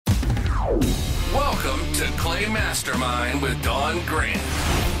Welcome to Clay Mastermind with Don Grant.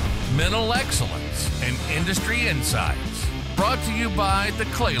 Mental excellence and industry insights. Brought to you by the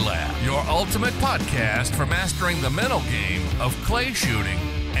Clay Lab, your ultimate podcast for mastering the mental game of clay shooting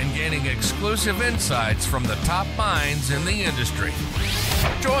and gaining exclusive insights from the top minds in the industry.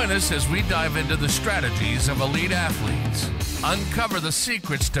 Join us as we dive into the strategies of elite athletes, uncover the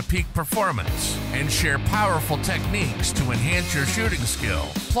secrets to peak performance, and share powerful techniques to enhance your shooting skill.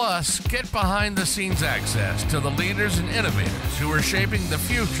 Plus, get behind-the-scenes access to the leaders and innovators who are shaping the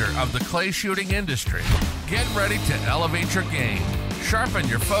future of the clay shooting industry. Get ready to elevate your game, sharpen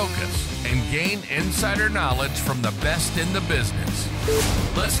your focus, and gain insider knowledge from the best in the business.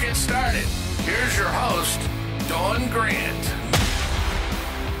 Let's get started. Here's your host, Don Grant.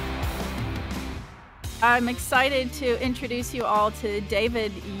 I'm excited to introduce you all to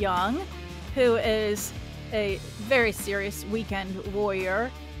David Young, who is a very serious weekend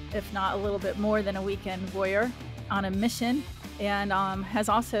warrior, if not a little bit more than a weekend warrior, on a mission, and has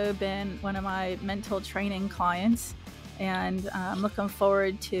also been one of my mental training clients. And I'm looking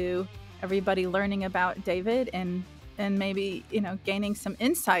forward to everybody learning about David and maybe, gaining some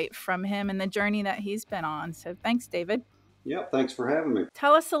insight from him and the journey that he's been on. So thanks, David. Yeah, thanks for having me.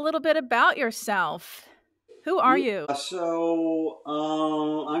 Tell us a little bit about yourself. Who are you?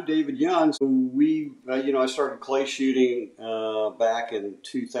 I'm David Young. I started clay shooting back in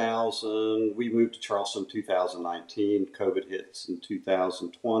 2000. We moved to Charleston in 2019. COVID hits in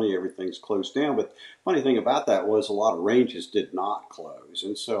 2020. Everything's closed down. But funny thing about that was a lot of ranges did not close.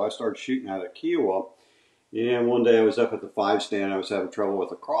 And so I started shooting out at Kiowa. And one day I was up at the 5 stand. I was having trouble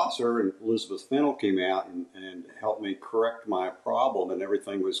with a crosser, and Elizabeth Fennell came out and helped me correct my problem, and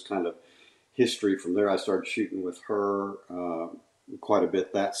everything was kind of history from there. I started shooting with her quite a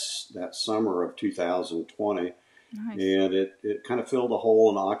bit that summer of 2020. Nice. And it kind of filled a hole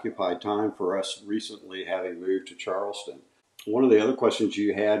and occupied time for us recently having moved to Charleston. One of the other questions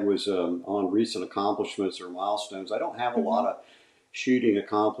you had was on recent accomplishments or milestones. I don't have a lot of shooting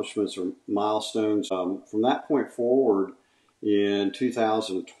accomplishments or milestones. From that point forward in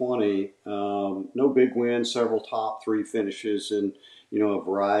 2020, no big wins, several top 3 finishes, and a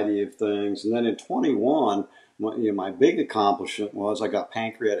variety of things. And then in 21, my big accomplishment was I got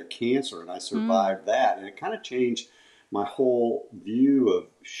pancreatic cancer, and I survived that. And it kind of changed my whole view of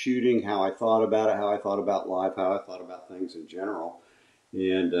shooting, how I thought about it, how I thought about life, how I thought about things in general,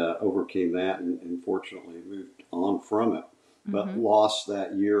 and overcame that and fortunately moved on from it. But lost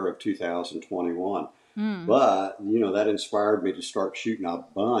that year of 2021. But, that inspired me to start shooting a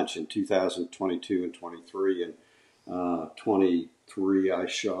bunch in 2022 and 23. And 23, I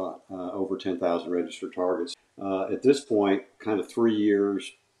shot over 10,000 registered targets. At this point, kind of 3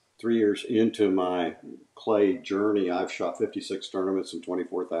 years into my clay journey, I've shot 56 tournaments and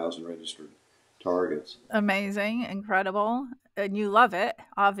 24,000 registered targets. Amazing, incredible. And you love it,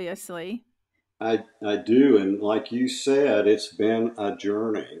 obviously. I do, and like you said, it's been a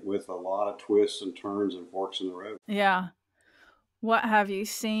journey with a lot of twists and turns and forks in the road. Yeah. What have you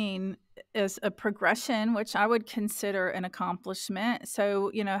seen as a progression, which I would consider an accomplishment?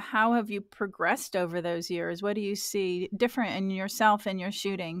 So, how have you progressed over those years? What do you see different in yourself and your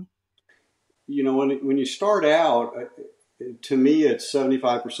shooting? When you start out, to me, it's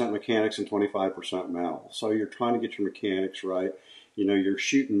 75% mechanics and 25% mental. So you're trying to get your mechanics right. You're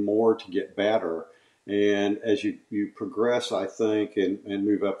shooting more to get better. And as you progress, I think, and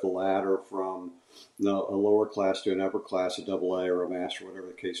move up the ladder from a lower class to an upper class, a AA or a master, whatever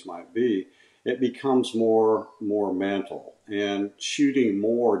the case might be, it becomes more mental. And shooting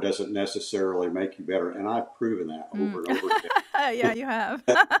more doesn't necessarily make you better. And I've proven that over and over again. Yeah, you have.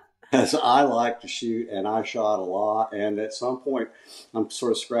 As I like to shoot, and I shot a lot. And at some point, I'm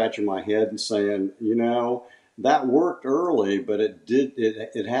sort of scratching my head and saying, that worked early, but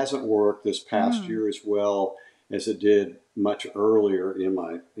it hasn't worked this past year as well as it did much earlier in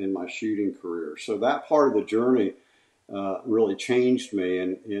my shooting career. So that part of the journey really changed me.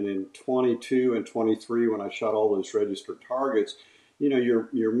 And in 22 and 23, when I shot all those registered targets, you're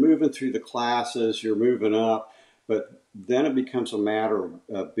moving through the classes, you're moving up, but then it becomes a matter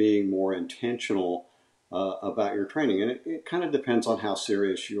of being more intentional about your training. And it kind of depends on how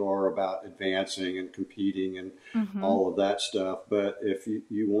serious you are about advancing and competing and all of that stuff. But if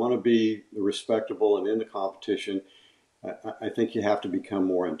you want to be respectable and in the competition, I think you have to become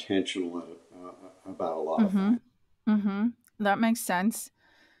more intentional about a lot of things. That makes sense.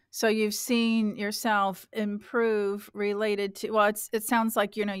 So you've seen yourself improve related to, well, it sounds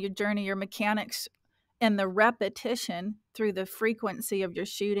like, your journey, your mechanics, and the repetition through the frequency of your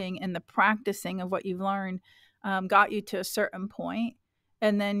shooting and the practicing of what you've learned got you to a certain point.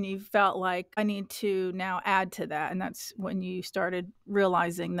 And then you felt like, I need to now add to that. And that's when you started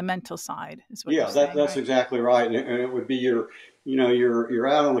realizing the mental side, is what you're Yeah, saying, that's right? exactly right. And it would be you're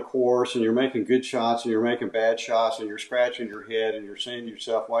out on the course and you're making good shots and you're making bad shots and you're scratching your head and you're saying to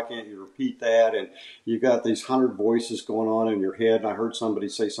yourself, why can't you repeat that? And you've got these 100 voices going on in your head. And I heard somebody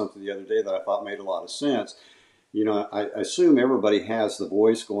say something the other day that I thought made a lot of sense. I assume everybody has the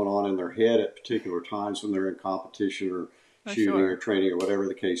voice going on in their head at particular times when they're in competition or For shooting or sure. training or whatever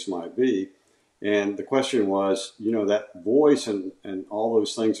the case might be. And the question was, that voice and all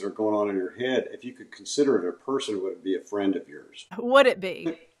those things that are going on in your head, if you could consider it a person, would it be a friend of yours? Would it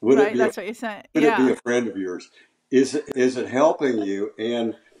be? Would it Right? be a, That's what you're saying. would it be Yeah. a friend of yours? Is it helping you?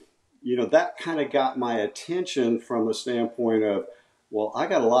 And, that kind of got my attention from the standpoint of, well, I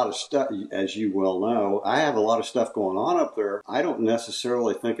got a lot of stuff, as you well know, I have a lot of stuff going on up there. I don't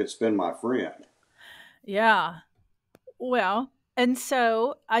necessarily think it's been my friend. Yeah. Well, and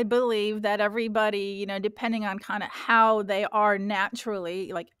so I believe that everybody, depending on kind of how they are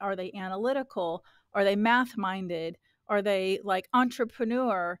naturally, like, are they analytical? Are they math minded? Are they like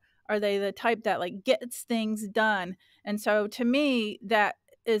entrepreneur? Are they the type that like gets things done? And so to me, that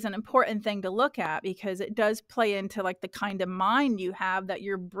is an important thing to look at because it does play into like the kind of mind you have that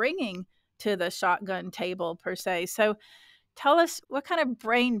you're bringing to the shotgun table per se. So tell us, what kind of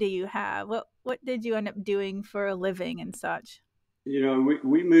brain do you have? What did you end up doing for a living and such?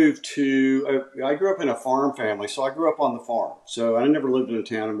 We moved to, I grew up in a farm family, so I grew up on the farm. So I never lived in a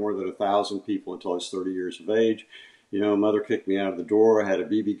town of more than 1,000 people until I was 30 years of age. Mother kicked me out of the door. I had a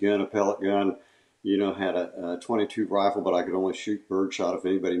BB gun, a pellet gun, had a 22 rifle, but I could only shoot birdshot if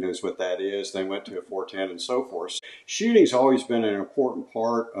anybody knows what that is. Then went to a 410 and so forth. Shooting's always been an important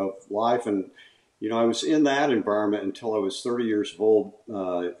part of life. And, I was in that environment until I was 30 years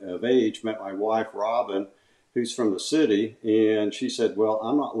of age, met my wife, Robin, who's from the city, and she said, well,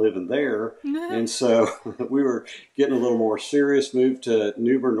 I'm not living there. And so we were getting a little more serious, moved to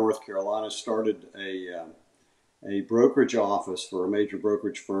Newbern, North Carolina, started a brokerage office for a major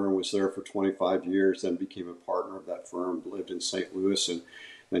brokerage firm, was there for 25 years, then became a partner of that firm, lived in St. Louis, and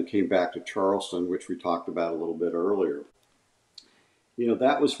then came back to Charleston, which we talked about a little bit earlier.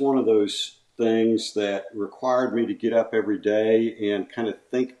 That was one of those things that required me to get up every day and kind of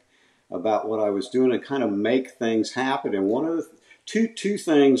think about what I was doing and kind of make things happen. And one of the two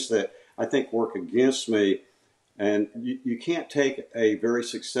things that I think work against me, and you can't take a very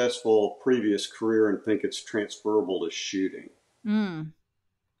successful previous career and think it's transferable to shooting. Mm.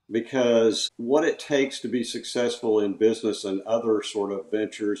 Because what it takes to be successful in business and other sort of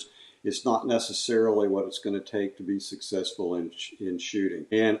ventures is not necessarily what it's going to take to be successful in shooting.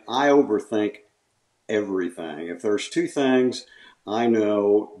 And I overthink everything. If there's two things I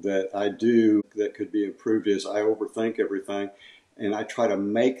know that I do that could be improved is I overthink everything and I try to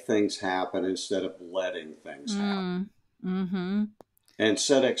make things happen instead of letting things happen. Mm-hmm. And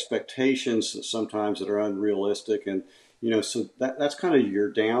set expectations that sometimes that are unrealistic. And, so that's kind of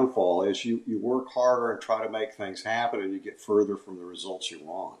your downfall is you work harder and try to make things happen and you get further from the results you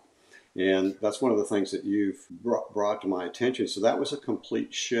want. And that's one of the things that you've brought to my attention. So that was a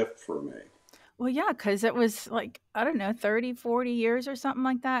complete shift for me. Well, yeah, because it was like, I don't know, 30, 40 years or something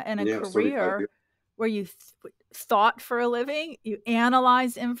like that in a Yeah, it was 35 career years. where you thought for a living, you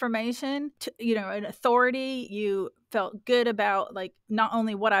analyzed information, an authority, you felt good about like not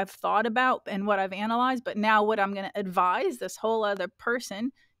only what I've thought about and what I've analyzed, but now what I'm going to advise this whole other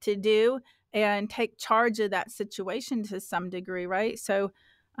person to do and take charge of that situation to some degree, right? So,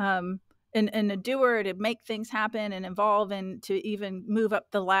 and a doer to make things happen and evolve and to even move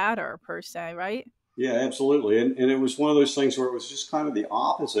up the ladder per se, right? Yeah, absolutely. And it was one of those things where it was just kind of the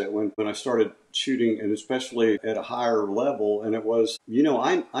opposite when I started shooting, and especially at a higher level. And it was,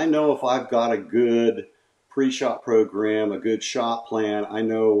 I know if I've got a good pre-shot program, a good shot plan, I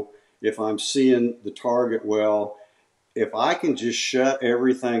know if I'm seeing the target well, if I can just shut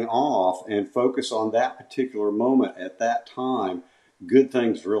everything off and focus on that particular moment at that time, good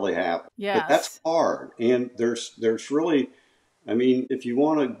things really happen. But that's Yes. hard. And there's really, if you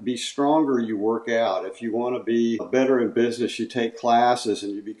want to be stronger, you work out. If you want to be better in business, you take classes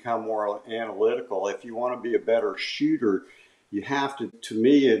and you become more analytical. If you want to be a better shooter, you have to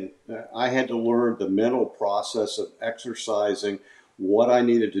me, and I had to learn the mental process of exercising what I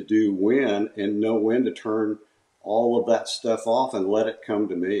needed to do when and know when to turn all of that stuff off and let it come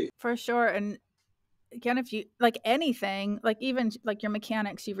to me. For sure. And again, if you like anything, like even like your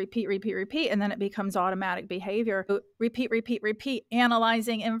mechanics, you repeat, and then it becomes automatic behavior. Repeat,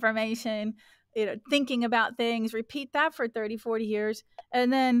 analyzing information, thinking about things, repeat that for 30, 40 years.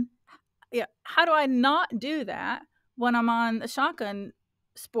 And then, how do I not do that when I'm on the shotgun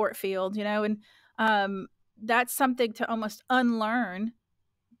sport field, and that's something to almost unlearn,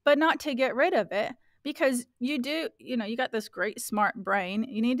 but not to get rid of it, because you got this great smart brain.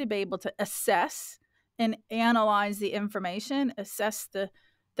 You need to be able to assess and analyze the information, assess the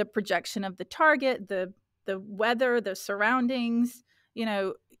projection of the target, the weather, the surroundings,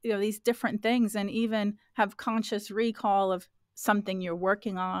 these different things, and even have conscious recall of something you're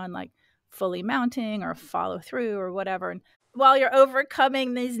working on, like fully mounting or follow through or whatever. And while you're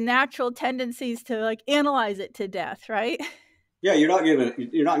overcoming these natural tendencies to like analyze it to death, right? Yeah, you're not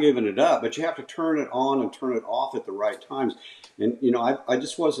giving it up, but you have to turn it on and turn it off at the right times. And I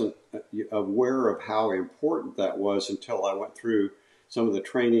just wasn't aware of how important that was until I went through some of the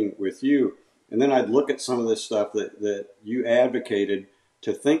training with you. And then I'd look at some of this stuff that you advocated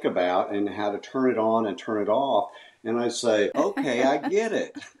to think about and how to turn it on and turn it off. And I say, okay, I get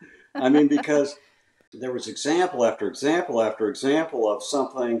it. I mean, because there was example after example after example of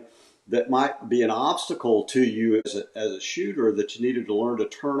something that might be an obstacle to you as a shooter that you needed to learn to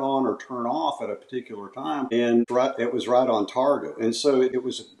turn on or turn off at a particular time. And it was right on target. And so it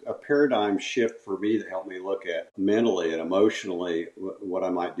was a paradigm shift for me that helped me look at mentally and emotionally what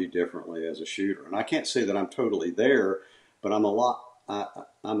I might do differently as a shooter. And I can't say that I'm totally there, but I'm a lot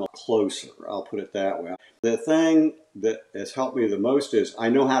closer. I'll put it that way. The thing that has helped me the most is I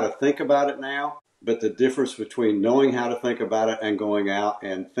know how to think about it now. But the difference between knowing how to think about it and going out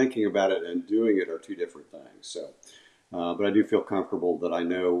and thinking about it and doing it are two different things. So, but I do feel comfortable that I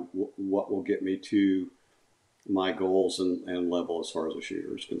know what will get me to my goals and level as far as a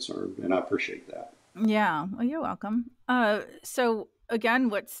shooter is concerned. And I appreciate that. Yeah, well, you're welcome. So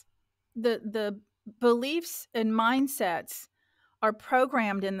again, what's the beliefs and mindsets are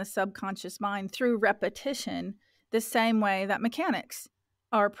programmed in the subconscious mind through repetition, the same way that mechanics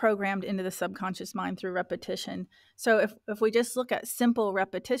are programmed into the subconscious mind through repetition. So if we just look at simple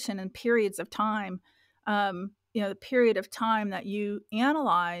repetition and periods of time, the period of time that you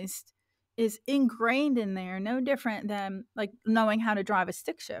analyzed is ingrained in there, no different than like knowing how to drive a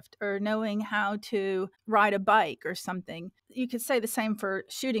stick shift or knowing how to ride a bike or something. You could say the same for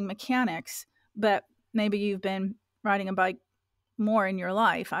shooting mechanics, but maybe you've been riding a bike more in your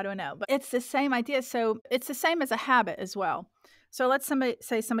life. I don't know, but it's the same idea. So it's the same as a habit as well. So let's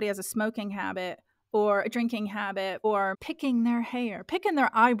say somebody has a smoking habit or a drinking habit or picking their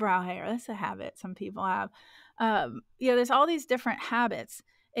eyebrow hair. That's a habit some people have. There's all these different habits,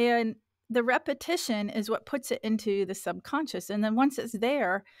 and the repetition is what puts it into the subconscious. And then once it's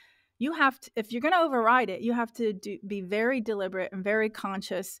there, you have to, if you're going to override it, you have to be very deliberate and very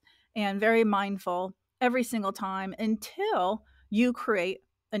conscious and very mindful every single time until you create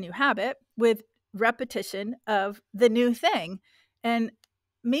a new habit with repetition of the new thing. And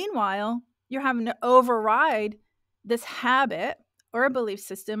meanwhile, you're having to override this habit or a belief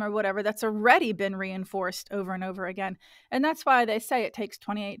system or whatever that's already been reinforced over and over again. And that's why they say it takes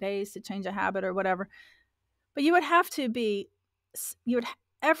 28 days to change a habit or whatever. But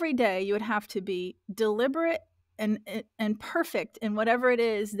every day you would have to be deliberate and perfect in whatever it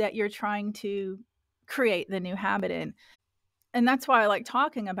is that you're trying to create the new habit in. And that's why I like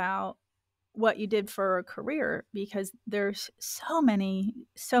talking about what you did for a career, because there's so many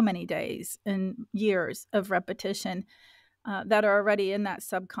days and years of repetition that are already in that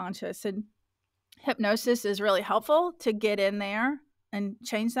subconscious. And hypnosis is really helpful to get in there and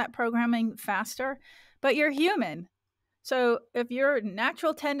change that programming faster. But you're human. So if your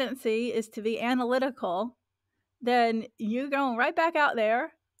natural tendency is to be analytical, then you're going right back out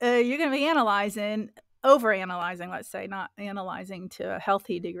there. You're going to be overanalyzing, let's say, not analyzing to a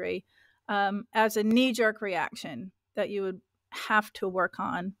healthy degree, as a knee-jerk reaction that you would have to work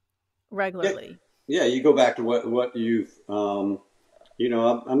on regularly. Yeah, you go back to what you've, I'm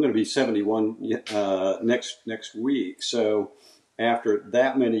going to be 71 next week. So after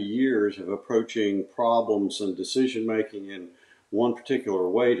that many years of approaching problems and decision making in one particular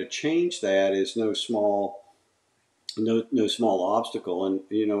way, to change that is no small obstacle. And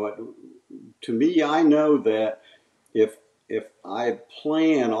to me, I know that if I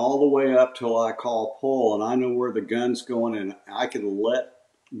plan all the way up till I call pull and I know where the gun's going and I can let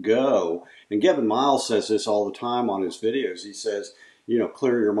go, and Kevin Miles says this all the time on his videos, he says,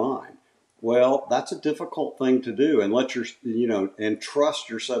 clear your mind. Well, that's a difficult thing to do, and let and trust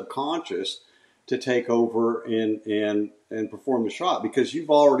your subconscious to take over and perform the shot, because you've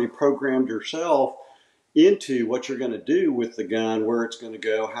already programmed yourself into what you're going to do with the gun, where it's going to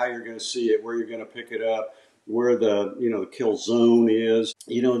go, how you're going to see it, where you're going to pick it up, where the kill zone is.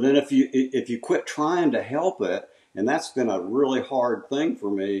 Then if you quit trying to help it, and that's been a really hard thing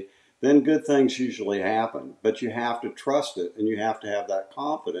for me, then good things usually happen. But you have to trust it, and you have to have that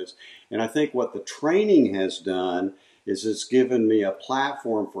confidence. And I think what the training has done is it's given me a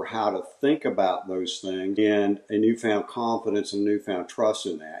platform for how to think about those things and a newfound confidence and newfound trust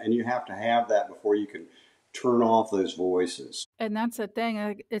in that. And you have to have that before you can turn off those voices. And that's the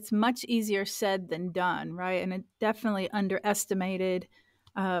thing. It's much easier said than done, right? And it definitely underestimated.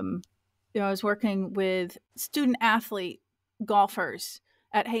 I was working with student athlete golfers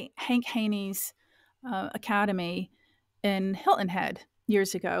at Hank Haney's academy in Hilton Head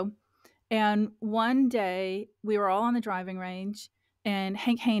years ago. And one day we were all on the driving range, and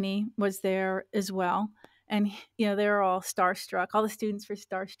Hank Haney was there as well. And, they were all starstruck. All the students were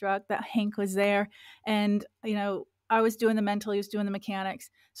starstruck that Hank was there. And, I was doing the mental, he was doing the mechanics.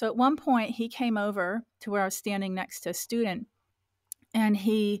 So at one point, he came over to where I was standing next to a student, and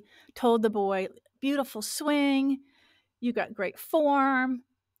he told the boy, beautiful swing, you got great form,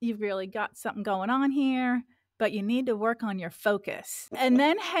 you've really got something going on here, but you need to work on your focus. And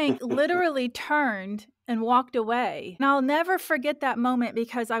then Hank literally turned and walked away. And I'll never forget that moment,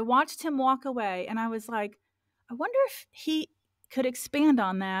 because I watched him walk away and I was like, I wonder if he could expand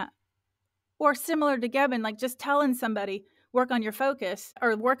on that. Or similar to Gavin, like just telling somebody, work on your focus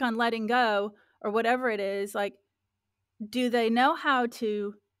or work on letting go or whatever it is. Like, do they know how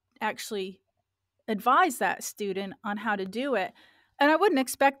to actually advise that student on how to do it? And I wouldn't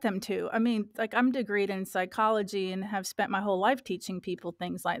expect them to. I mean, like, I'm degreed in psychology and have spent my whole life teaching people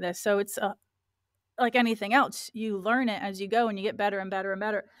things like this. So it's like anything else, you learn it as you go and you get better and better and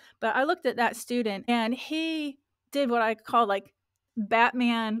better. But I looked at that student and he did what I call like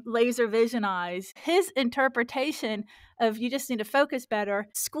Batman laser vision eyes. His interpretation of you just need to focus better,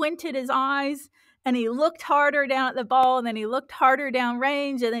 squinted his eyes, and he looked harder down at the ball, and then he looked harder down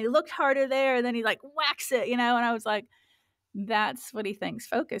range, and then he looked harder there, and then he like whacks it, and I was like, that's what he thinks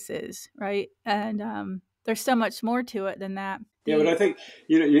focus is, right? And there's so much more to it than that. Yeah, but I think,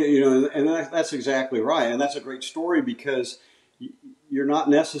 and that's exactly right. And that's a great story, because you're not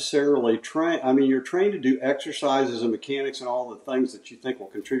necessarily trained. I mean, you're trained to do exercises and mechanics and all the things that you think will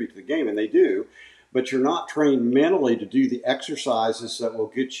contribute to the game, and they do. But you're not trained mentally to do the exercises that will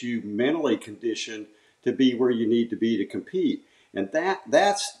get you mentally conditioned to be where you need to be to compete. And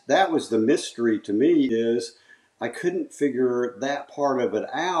that was the mystery to me, is I couldn't figure that part of it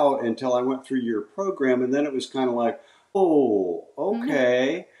out until I went through your program. And then it was kind of like, oh,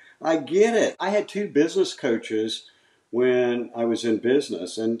 okay, I get it. I had 2 business coaches when I was in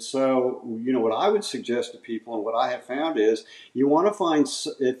business. And so, what I would suggest to people, and what I have found is, you want to find,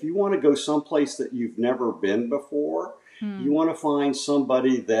 if you want to go someplace that you've never been before, you want to find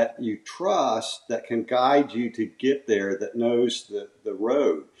somebody that you trust that can guide you to get there, that knows the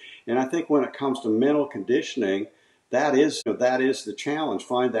road. And I think when it comes to mental conditioning, that is the challenge.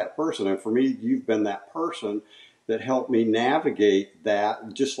 Find that person. And for me, you've been that person that helped me navigate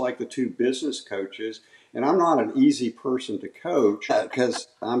that, just like the 2 business coaches. And I'm not an easy person to coach, because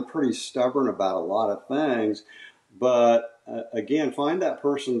I'm pretty stubborn about a lot of things. But again, find that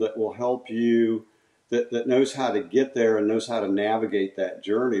person that will help you, that knows how to get there and knows how to navigate that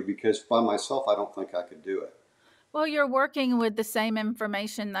journey, because by myself, I don't think I could do it. Well, you're working with the same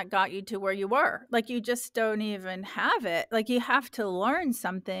information that got you to where you were. Like, you just don't even have it. Like, you have to learn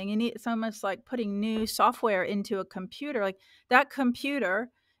something. It's almost like putting new software into a computer. Like, that computer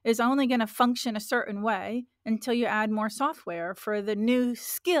is only going to function a certain way until you add more software for the new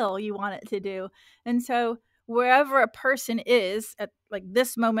skill you want it to do. And so wherever a person is at like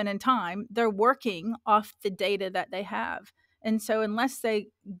this moment in time, they're working off the data that they have. And so unless they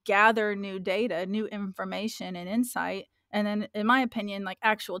gather new data, new information and insight, and then, in my opinion, like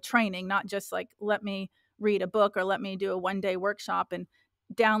actual training, not just like, let me read a book or let me do a 1-day workshop and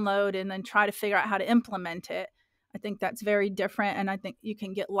download and then try to figure out how to implement it. I think that's very different. And I think you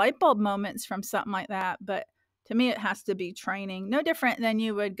can get light bulb moments from something like that. But to me, it has to be training. No different than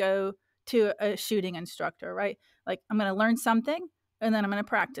you would go to a shooting instructor, right? Like, I'm going to learn something and then I'm going to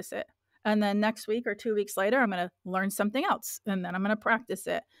practice it. And then next week or 2 weeks later, I'm going to learn something else and then I'm going to practice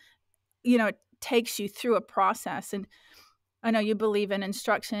it. It takes you through a process. And I know you believe in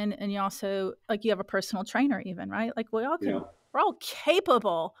instruction, and you also, like, you have a personal trainer even, right? Like, we're all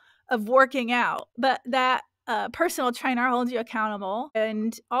capable of working out, but that personal trainer holds you accountable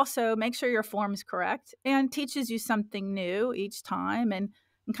and also makes sure your form is correct and teaches you something new each time, and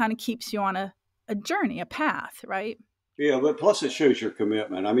kind of keeps you on a journey, a path, right? Yeah, but plus it shows your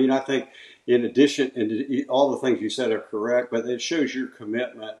commitment. I mean, I think in addition, and all the things you said are correct, but it shows your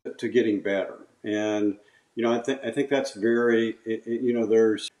commitment to getting better. And I think that's very,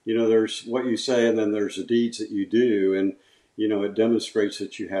 there's what you say, and then there's the deeds that you do. And it demonstrates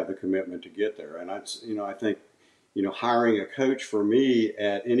that you have the commitment to get there. And I think, hiring a coach for me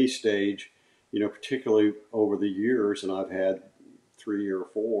at any stage, particularly over the years, and I've had 3 or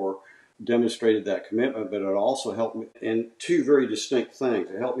 4, demonstrated that commitment, but it also helped me in two very distinct things.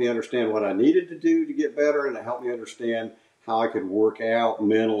 It helped me understand what I needed to do to get better, and it helped me understand how I could work out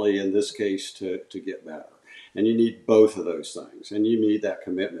mentally, in this case, to get better. And you need both of those things, and you need that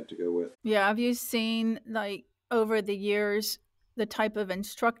commitment to go with. Yeah. Have you seen, like, over the years, the type of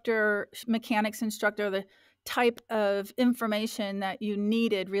instructor, mechanics instructor, the type of information that you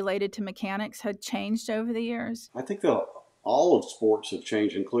needed related to mechanics had changed over the years? I think all of sports have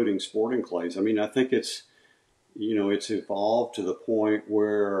changed, including sporting clays. I mean, I think it's evolved to the point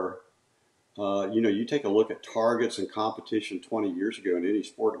where, you take a look at targets and competition 20 years ago in any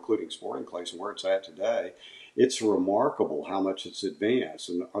sport, including sporting clays, and where it's at today. It's remarkable how much it's advanced.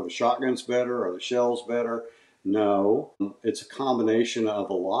 And are the shotguns better? Are the shells better? No. It's a combination of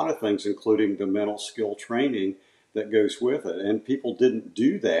a lot of things, including the mental skill training that goes with it. And people didn't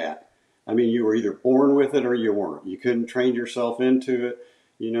do that. I mean, you were either born with it or you weren't. You couldn't train yourself into it.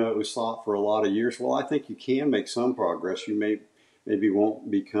 It was thought for a lot of years. Well, I think you can make some progress. You maybe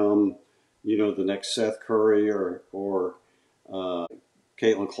won't become, the next Seth Curry or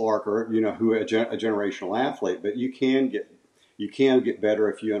Caitlin Clark, or who a generational athlete, but you can get better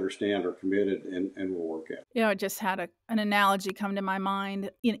if you understand, are committed, and will work at it. I just had an analogy come to my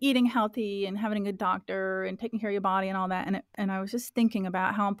mind. Eating healthy and having a good doctor and taking care of your body and all that. And I was just thinking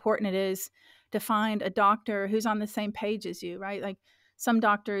about how important it is to find a doctor who's on the same page as you, right? Like, some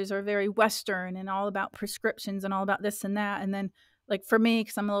doctors are very Western and all about prescriptions and all about this and that. And then, like, for me,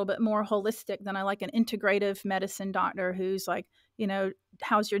 because I'm a little bit more holistic, then I like an integrative medicine doctor who's like,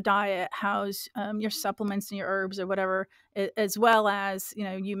 how's your diet? How's your supplements and your herbs or whatever, as well as,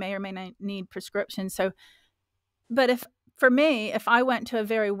 you may or may not need prescriptions. So, but for me, if I went to a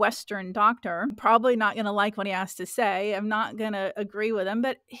very Western doctor, I'm probably not going to like what he has to say. I'm not going to agree with him,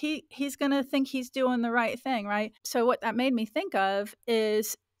 but he's going to think he's doing the right thing, right? So what that made me think of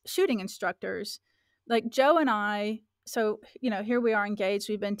is shooting instructors. Like Joe and I, so, here we are engaged.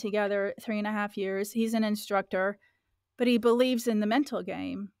 We've been together 3.5 years. He's an instructor, but he believes in the mental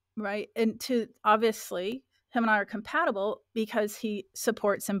game, right? And obviously, him and I are compatible because he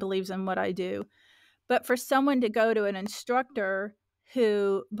supports and believes in what I do. But for someone to go to an instructor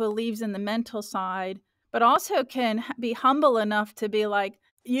who believes in the mental side, but also can be humble enough to be like,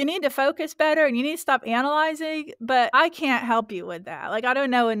 you need to focus better and you need to stop analyzing, but I can't help you with that. Like, I don't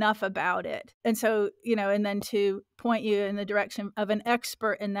know enough about it. And so, and then to point you in the direction of an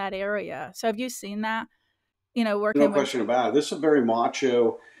expert in that area. So have you seen that? Working No question about it. This is a very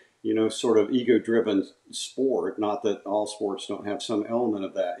macho, sort of ego-driven sport. Not that all sports don't have some element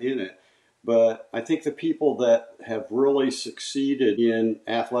of that in it. But I think the people that have really succeeded in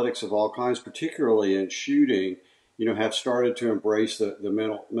athletics of all kinds, particularly in shooting, have started to embrace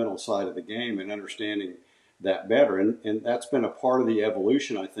the mental side of the game and understanding that better. And that's been a part of the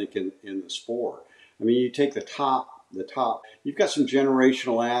evolution, I think, in the sport. I mean, you take the top, you've got some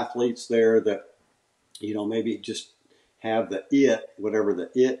generational athletes there that, maybe just have the it, whatever the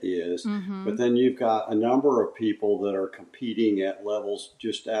it is. Mm-hmm. But then you've got a number of people that are competing at levels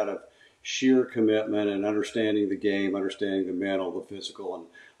just out of sheer commitment and understanding the game, understanding the mental, the physical, and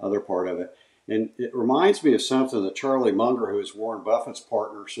other part of it. And it reminds me of something that Charlie Munger, who is Warren Buffett's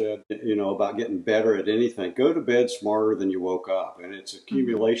partner, said, about getting better at anything. Go to bed smarter than you woke up. And it's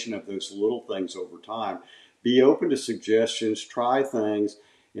accumulation of those little things over time. Be open to suggestions, try things.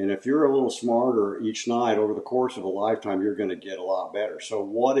 And if you're a little smarter each night over the course of a lifetime, you're going to get a lot better. So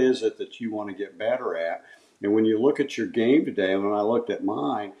what is it that you want to get better at? And when you look at your game today, and when I looked at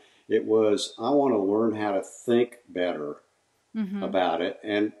mine, it was, I want to learn how to think better about it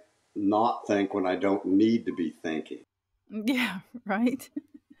and not think when I don't need to be thinking. Yeah, right.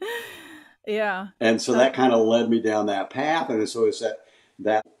 Yeah. And so that kind of led me down that path. And so it's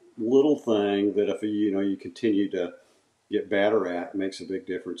that little thing that if you continue to get better at, makes a big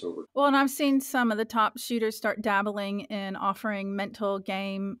difference over. Well, and I've seen some of the top shooters start dabbling in offering mental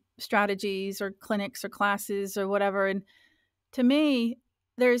game strategies or clinics or classes or whatever. And to me,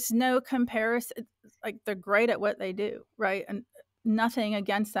 there's no comparison. Like, they're great at what they do, right? And nothing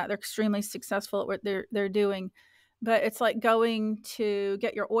against that. They're extremely successful at what they're doing. But it's like going to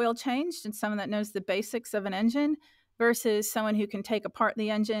get your oil changed and someone that knows the basics of an engine versus someone who can take apart the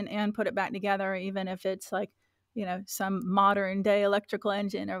engine and put it back together, even if it's like, some modern day electrical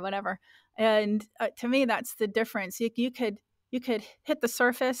engine or whatever. And to me, that's the difference. You could hit the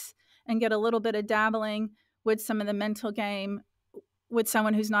surface and get a little bit of dabbling with some of the mental game with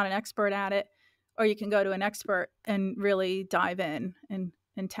someone who's not an expert at it. or you can go to an expert and really dive in and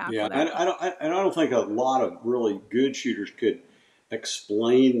tackle Yeah, that. I don't think a lot of really good shooters could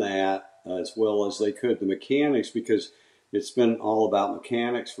explain that as well as they could the mechanics, because it's been all about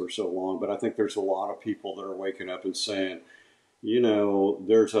mechanics for so long. But I think there's a lot of people that are waking up and saying,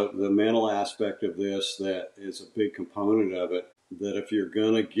 there's the mental aspect of this that is a big component of it. That if you're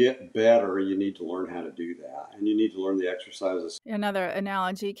going to get better, you need to learn how to do that, and you need to learn the exercises. Another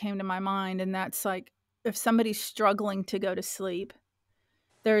analogy came to my mind, and that's like if somebody's struggling to go to sleep,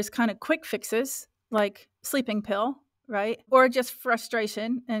 there's kind of quick fixes like sleeping pill, right? Or just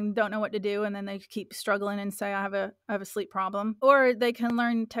frustration and don't know what to do, and then they keep struggling and say, I have a sleep problem. Or they can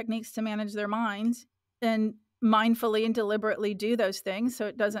learn techniques to manage their minds and mindfully and deliberately do those things so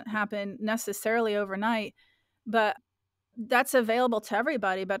it doesn't happen necessarily overnight. But that's available to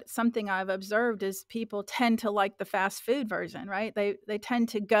everybody. But something I've observed is people tend to like the fast food version, right? They tend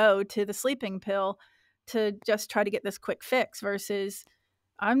to go to the sleeping pill to just try to get this quick fix versus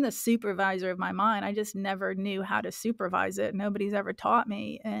I'm the supervisor of my mind. I just never knew how to supervise it. Nobody's ever taught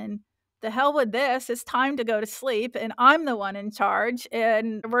me. And the hell with this. It's time to go to sleep and I'm the one in charge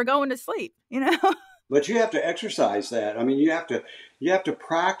and we're going to sleep, But you have to exercise that. I mean, you have to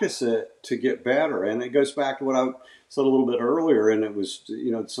practice it to get better. And it goes back to what I said a little bit earlier. And it was,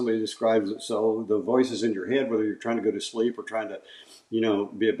 somebody describes it. So the voices in your head, whether you're trying to go to sleep or trying to,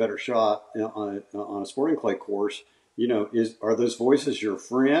 be a better shot on a sporting clay course, are those voices your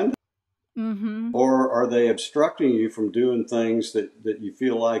friend? Mm-hmm. Or are they obstructing you from doing things that you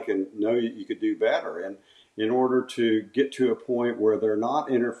feel like and know you could do better? And in order to get to a point where they're not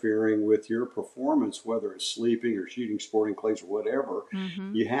interfering with your performance, whether it's sleeping or shooting sporting clays or whatever,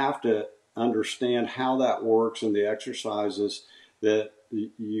 Mm-hmm. you have to understand how that works and the exercises that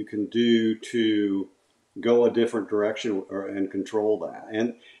you can do to go a different direction and control that.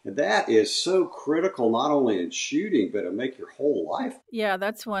 And that is so critical, not only in shooting, but to make your whole life. Yeah,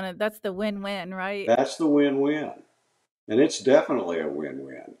 that's the win-win, right? That's the win-win. And it's definitely a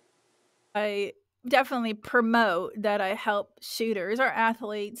win-win. I definitely promote that I help shooters or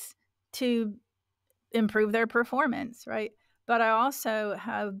athletes to improve their performance, right? But I also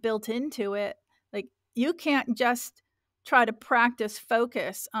have built into it, like, you can't just try to practice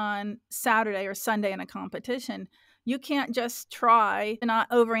focus on Saturday or Sunday in a competition. You can't just try to not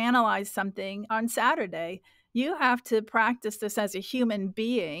overanalyze something on Saturday. You have to practice this as a human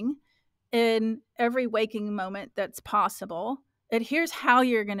being in every waking moment that's possible. And here's how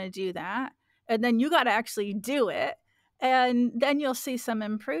you're going to do that. And then you got to actually do it. And then you'll see some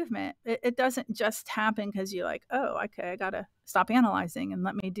improvement. It doesn't just happen because you're like, oh, okay, I got to stop analyzing and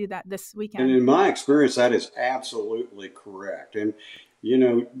let me do that this weekend. And in my experience, that is absolutely correct. And,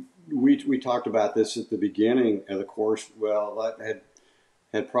 we talked about this at the beginning of the course. Well, I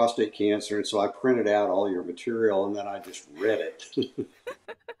had prostate cancer, and so I printed out all your material, and then I just read it.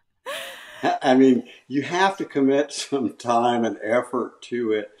 I mean, you have to commit some time and effort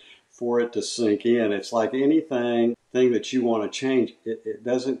to it for it to sink in. It's like anything that you want to change. It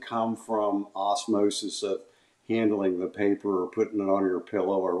doesn't come from osmosis of handling the paper or putting it on your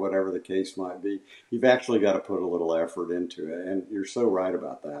pillow or whatever the case might be. You've actually got to put a little effort into it. And you're so right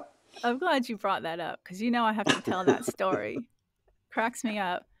about that. I'm glad you brought that up because I have to tell that story. Cracks me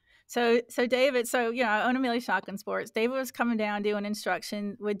up. So David, I own Amelia Shotgun Sports. David was coming down doing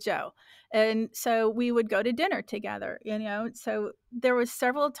instruction with Joe. And so we would go to dinner together, So there was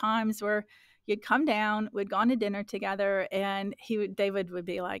several times where you'd come down, we'd gone to dinner together, and David would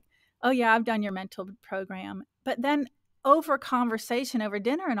be like, oh yeah, I've done your mental program. But then over conversation, over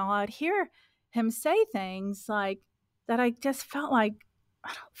dinner and all, I'd hear him say things like that I just felt like, I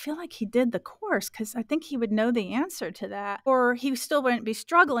don't feel like he did the course because I think he would know the answer to that, or he still wouldn't be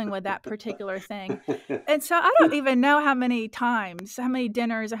struggling with that particular thing. And so I don't even know how many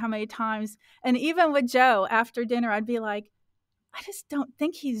dinners or how many times. And even with Joe after dinner, I'd be like, I just don't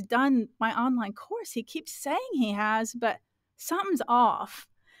think he's done my online course. He keeps saying he has, but something's off.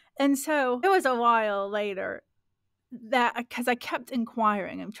 And so it was a while later that because I kept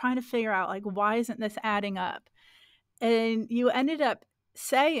inquiring, I'm trying to figure out like, why isn't this adding up? And you ended up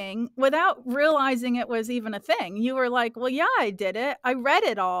saying, without realizing it was even a thing, you were like, well, yeah, I did it. I read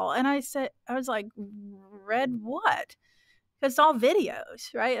it all. And I was like, read what? Because it's all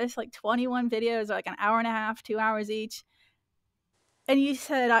videos, right? It's like 21 videos, like an hour and a half, 2 hours each. And you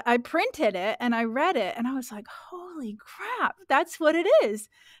said, I printed it and I read it. And I was like, holy crap, that's what it is.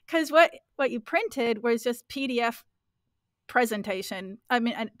 Because what you printed was just PDF presentation. I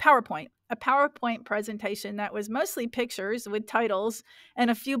mean, PowerPoint. a PowerPoint presentation that was mostly pictures with titles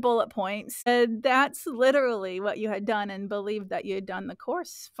and a few bullet points. And that's literally what you had done, and believed that you had done the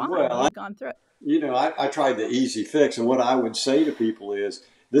course fine. Well, You'd gone through it. I tried the easy fix. And what I would say to people is,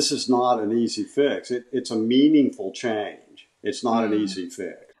 this is not an easy fix. It's a meaningful change. It's not an easy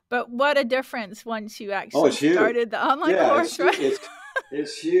fix. But what a difference once you actually started the online course, right?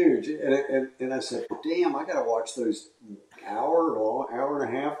 It's huge. And I said, damn, I got to watch those hour and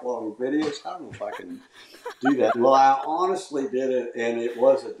a half long videos. I don't know if I can do that. Well, I honestly did it, and it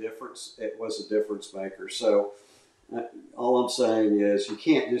was a difference. It was a difference maker. So all I'm saying is, you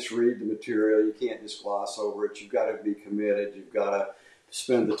can't just read the material. You can't just gloss over it. You've got to be committed. You've got to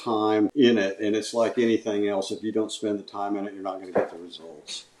spend the time in it. And it's like anything else. If you don't spend the time in it, you're not going to get the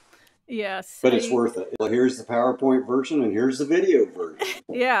results. Yes. But it's worth it. Well, here's the PowerPoint version, and here's the video version.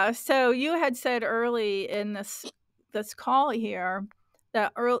 Yeah. So you had said early in this call here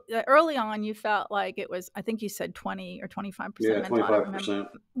that early on you felt like it was, I think you said 20 or 25%. Yeah, mental. 25%.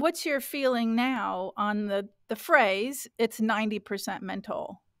 What's your feeling now on the phrase, it's 90%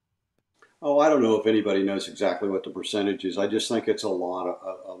 mental? Oh, I don't know if anybody knows exactly what the percentage is. I just think it's a lot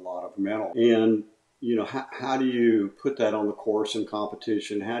of mental. And, how do you put that on the course in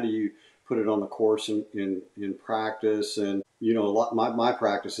competition? How do you put it on the course in practice? And, a lot, my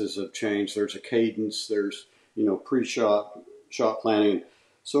practices have changed. There's a cadence, there's, pre-shot, shot planning, and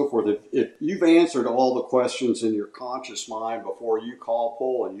so forth. If you've answered all the questions in your conscious mind before you call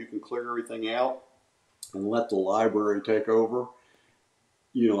pull, and you can clear everything out and let the library take over,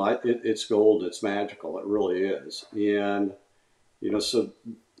 it's gold. It's magical. It really is. And, so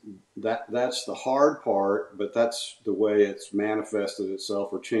that's the hard part, but that's the way it's manifested itself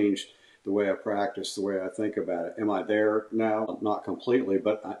or changed the way I practice, the way I think about it. Am I there now? Not completely,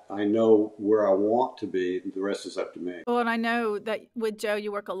 but I know where I want to be. The rest is up to me. Well, and I know that with Joe,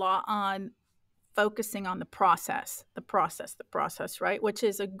 you work a lot on focusing on the process, right? Which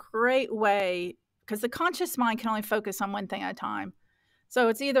is a great way, because the conscious mind can only focus on one thing at a time. So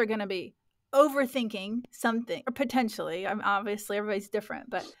it's either going to be overthinking something, or potentially, obviously everybody's different,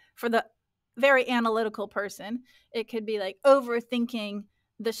 but for the very analytical person, it could be like overthinking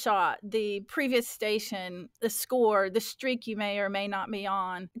the shot, the previous station, the score, the streak you may or may not be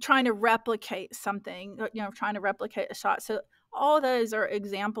on, trying to replicate something, trying to replicate a shot. So all those are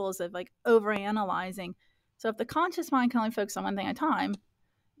examples of like overanalyzing. So if the conscious mind can only focus on one thing at a time,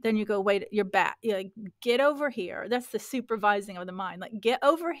 then you go, wait, you're back. You like, get over here. That's the supervising of the mind. Like, get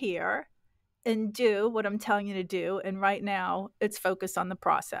over here and do what I'm telling you to do. And right now, it's focused on the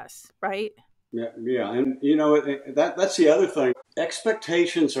process, right? Yeah. And, that's the other thing.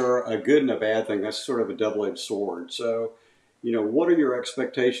 Expectations are a good and a bad thing. That's sort of a double-edged sword. So, what are your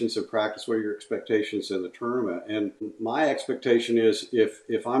expectations in practice? What are your expectations in the tournament? And my expectation is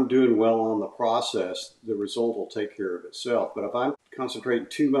if I'm doing well on the process, the result will take care of itself. But if I'm concentrating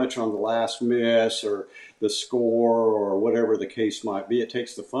too much on the last miss or the score or whatever the case might be, it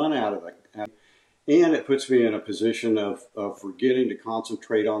takes the fun out of it. And it puts me in a position of forgetting to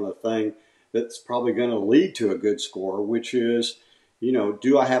concentrate on the thing that's probably going to lead to a good score, which is,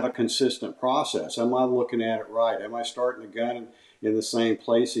 do I have a consistent process? Am I looking at it right? Am I starting the gun in the same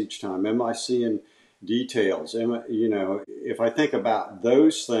place each time? Am I seeing details? If I think about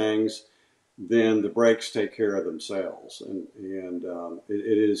those things, then the breaks take care of themselves. And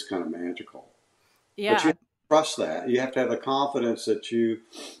it is kind of magical. Yeah. But you have to trust that. You have to have the confidence that you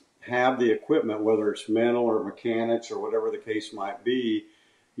have the equipment, whether it's mental or mechanics or whatever the case might be.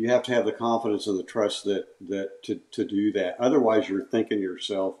 You have to have the confidence and the trust that to do that. Otherwise, you're thinking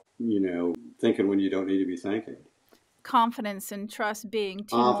yourself, thinking when you don't need to be thinking. Confidence and trust being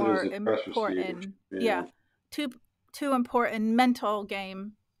two more important. Yeah. Two important mental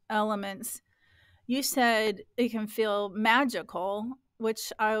game elements. You said it can feel magical,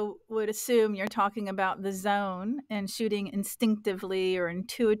 which I would assume you're talking about the zone and shooting instinctively or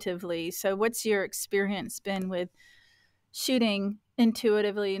intuitively. So what's your experience been with shooting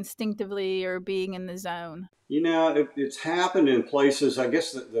intuitively, instinctively, or being in the zone? It's happened in places. I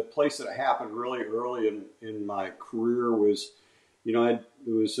guess the place that it happened really early in my career was, it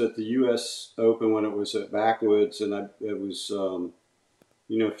was at the U.S. Open when it was at Backwoods, and it was, a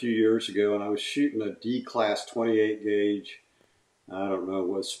few years ago, and I was shooting a D-class 28 gauge. I don't know, it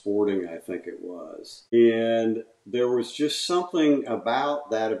was sporting, I think it was. And there was just something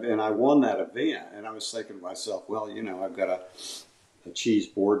about that event. I won that event, and I was thinking to myself, well, I've got a cheese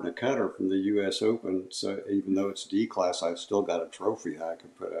board and a cutter from the U.S. Open, so even though it's D-class, I've still got a trophy I can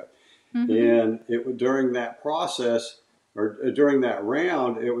put up. Mm-hmm. And during that process, or during that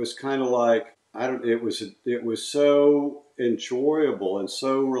round, it was kind of like, it was enjoyable and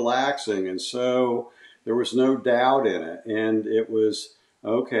so relaxing, and so there was no doubt in it. And it was,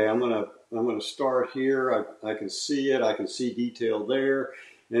 okay, I'm gonna start here. I can see it. I can see detail there.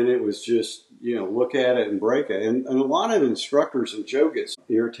 And it was just, look at it and break it. And a lot of instructors, and Joe gets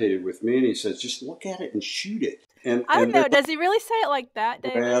irritated with me, and he says, just look at it and shoot it. And I don't know. Does he really say it like that,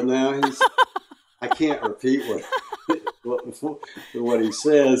 David? Well, no, I can't repeat what he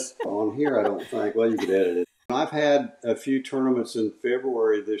says on here, I don't think. Well, you could edit it. I've had a few tournaments in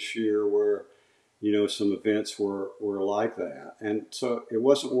February this year where, some events were like that. And so it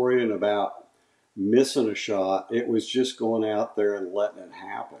wasn't worrying about missing a shot. It was just going out there and letting it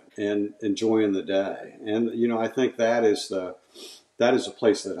happen and enjoying the day. And, I think that is a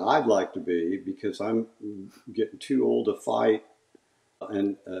place that I'd like to be, because I'm getting too old to fight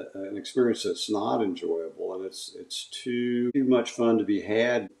and an experience that's not enjoyable, and it's too much fun to be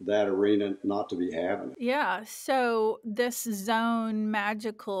had, that arena, not to be having it. Yeah. So this zone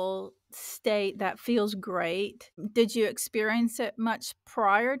magical state that feels great, did you experience it much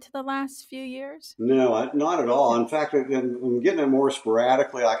prior to the last few years? No, not at all. In fact, I'm getting it more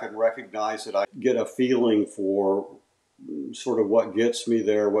sporadically. I can recognize it. I get a feeling for sort of what gets me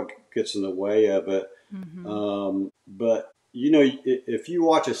there, what gets in the way of it. Mm-hmm. But if you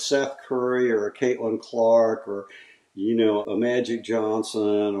watch a Seth Curry or a Caitlin Clark or, a Magic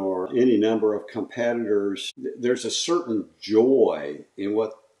Johnson or any number of competitors, there's a certain joy in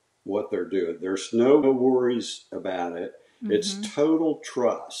what they're doing. There's no worries about it. Mm-hmm. It's total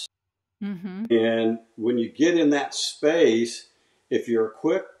trust. Mm-hmm. And when you get in that space, if you're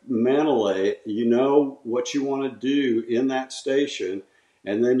equipped mentally, you know what you want to do in that station,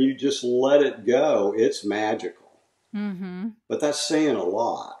 and then you just let it go, it's magical. Mm-hmm. But that's saying a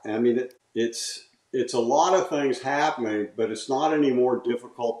lot. I mean, it's a lot of things happening, but it's not any more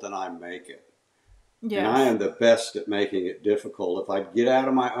difficult than I make it. Yes. And I am the best at making it difficult. If I'd get out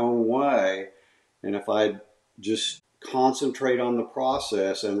of my own way, and if I'd just concentrate on the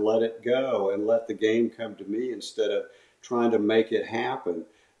process and let it go and let the game come to me instead of trying to make it happen,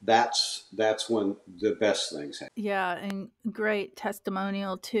 that's when the best things happen. Yeah, and great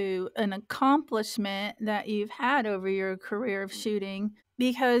testimonial to an accomplishment that you've had over your career of shooting,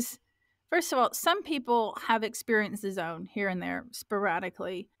 because first of all, some people have experienced the zone here and there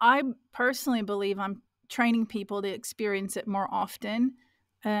sporadically. I personally believe I'm training people to experience it more often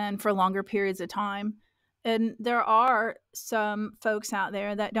and for longer periods of time. And there are some folks out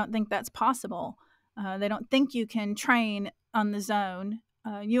there that don't think that's possible. They don't think you can train on the zone.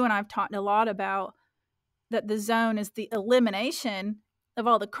 You and I have talked a lot about that the zone is the elimination of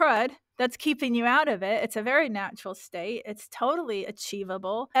all the crud that's keeping you out of it. It's a very natural state. It's totally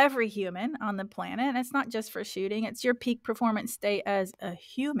achievable. Every human on the planet, and it's not just for shooting, it's your peak performance state as a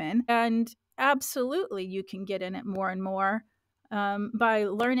human. And absolutely, you can get in it more and more by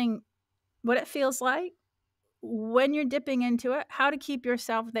learning what it feels like when you're dipping into it, how to keep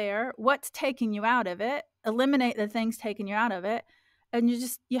yourself there, what's taking you out of it, eliminate the things taking you out of it. And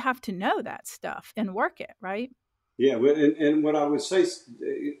you have to know that stuff and work it, right? Yeah, and what I would say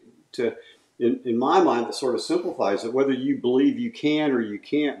in my mind, that sort of simplifies it, whether you believe you can or you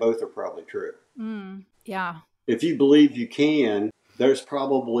can't, both are probably true. Yeah. If you believe you can, there's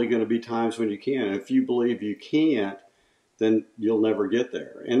probably going to be times when you can. If you believe you can't, then you'll never get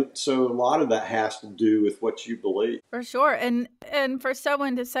there. And so a lot of that has to do with what you believe. For sure. And for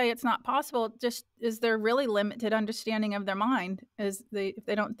someone to say it's not possible, just is there really limited understanding of their mind? If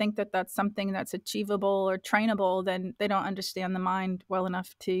they don't think that that's something that's achievable or trainable, then they don't understand the mind well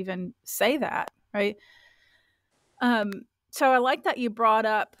enough to even say that, right? So I like that you brought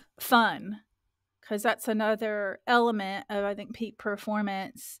up fun, because that's another element of, I think, peak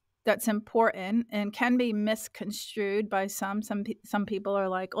performance that's important and can be misconstrued by some people are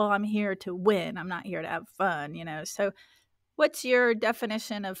like, well, I'm here to win. I'm not here to have fun, So what's your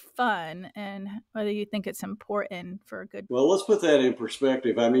definition of fun, and whether you think it's important for a good... Well, let's put that in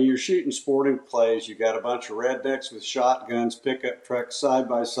perspective. I mean, you're shooting sporting plays. You got a bunch of rednecks with shotguns, pickup trucks,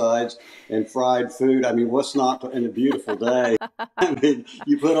 side-by-sides, and fried food. I mean, what's not in a beautiful day? I mean,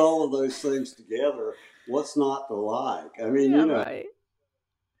 you put all of those things together, what's not to like? I mean, right.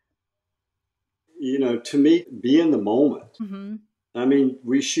 To me, be in the moment. Mm-hmm. I mean,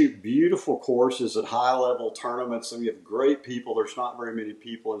 we shoot beautiful courses at high-level tournaments, and we have great people. There's not very many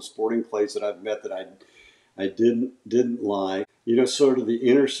people in sporting clays that I've met that I didn't like. Sort of the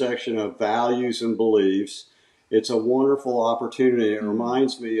intersection of values and beliefs. It's a wonderful opportunity. It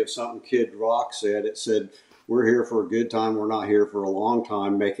reminds me of something Kid Rock said. It said, "We're here for a good time. We're not here for a long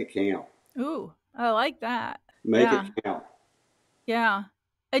time. Make it count." Ooh, I like that. Make it count. Yeah.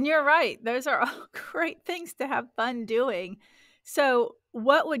 And you're right. Those are all great things to have fun doing. So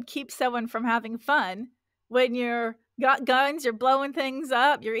what would keep someone from having fun when you're got guns, you're blowing things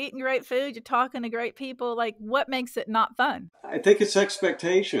up, you're eating great food, you're talking to great people? Like, what makes it not fun? I think it's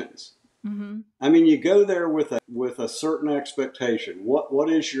expectations. Mm-hmm. I mean, you go there with a certain expectation. What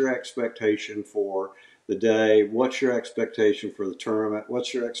is your expectation for the day? What's your expectation for the tournament?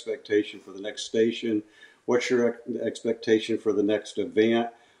 What's your expectation for the next station? What's your expectation for the next event?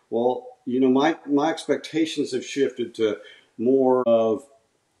 Well, my expectations have shifted to more of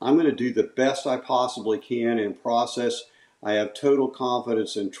I'm going to do the best I possibly can in process. I have total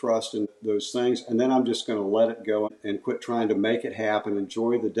confidence and trust in those things, and then I'm just going to let it go and quit trying to make it happen,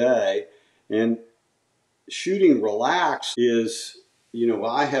 enjoy the day. And shooting relaxed is,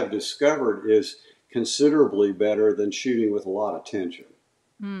 I have discovered is considerably better than shooting with a lot of tension.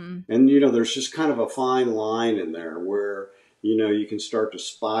 Mm. And, there's just kind of a fine line in there where, you can start to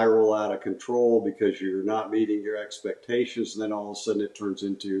spiral out of control because you're not meeting your expectations. And then all of a sudden it turns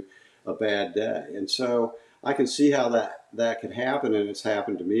into a bad day. And so I can see how that could happen. And it's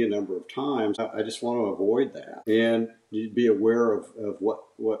happened to me a number of times. I just want to avoid that. And you'd be aware of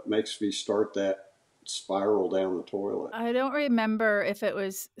what makes me start that spiral down the toilet. I don't remember if it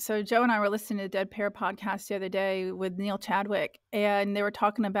was, so Joe and I were listening to the Dead Pair podcast the other day with Neil Chadwick, and they were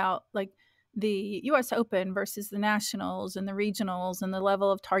talking about like the US Open versus the nationals and the regionals and the level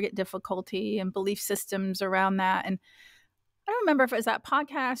of target difficulty and belief systems around that. And I don't remember if it was that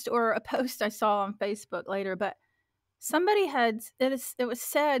podcast or a post I saw on Facebook later, but somebody it was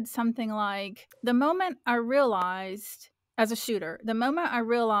said something like, the moment I realized as a shooter, the moment I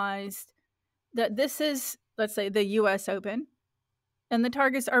realized that this is, let's say, the US Open, and the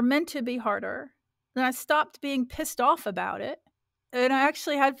targets are meant to be harder, then I stopped being pissed off about it, and I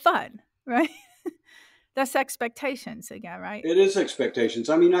actually had fun, right? That's expectations again, right? It is expectations.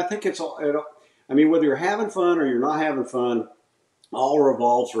 I mean, I think whether you're having fun or you're not having fun, all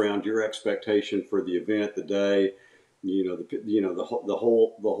revolves around your expectation for the event, the day, the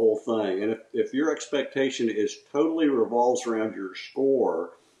whole thing. And if your expectation is totally revolves around your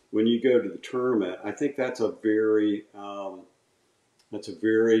score when you go to the tournament, I think that's a very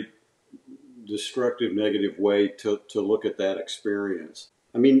destructive, negative way to look at that experience.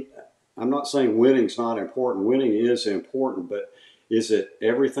 I mean, I'm not saying winning's not important. Winning is important, but is it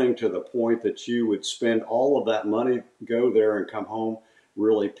everything to the point that you would spend all of that money, go there, and come home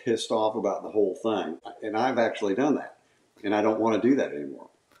really pissed off about the whole thing? And I've actually done that, and I don't want to do that anymore.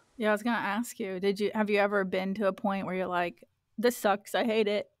 Yeah, I was going to ask you, have you ever been to a point where you're like, this sucks, I hate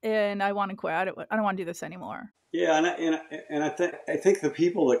it, and I want to quit. I don't want to do this anymore. Yeah, and I think the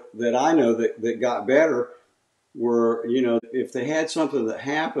people that I know that got better were, if they had something that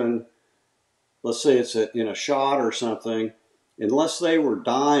happened, let's say it's in a shot or something, unless they were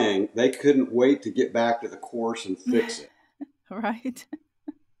dying, they couldn't wait to get back to the course and fix it. Right.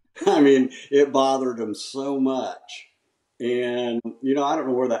 I mean, it bothered them so much. And, I don't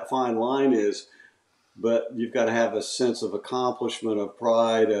know where that fine line is, but you've got to have a sense of accomplishment, of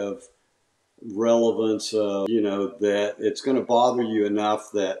pride, of relevance, that it's going to bother you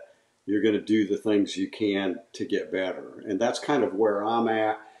enough that you're going to do the things you can to get better. And that's kind of where I'm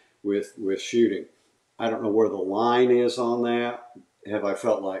at with shooting. I don't know where the line is on that. Have I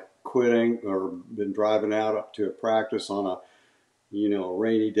felt like quitting or been driving out up to a practice on a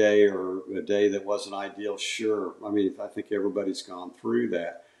rainy day or a day that wasn't ideal? Sure. I mean, I think everybody's gone through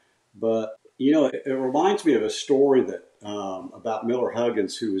that. But, it reminds me of a story that about Miller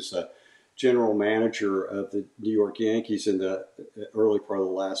Huggins, who was a general manager of the New York Yankees in the early part of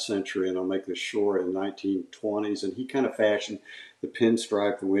the last century, and I'll make this short, in the 1920s. And he kind of fashioned the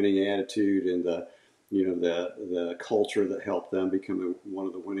pinstripe, the winning attitude, and the culture that helped them become one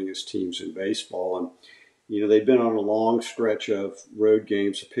of the winningest teams in baseball. And they'd been on a long stretch of road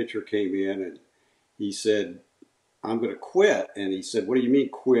games. A pitcher came in and he said, "I'm going to quit." And he said, "What do you mean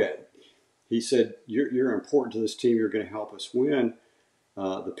quit?" He said, "You're important to this team. You're going to help us win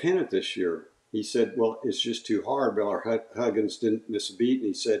the pennant this year." He said, "Well, it's just too hard." Miller Huggins didn't miss a beat, and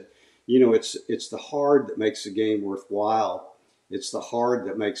he said, it's the hard that makes the game worthwhile. It's the hard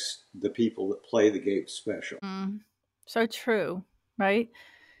that makes the people that play the game special. So true, right?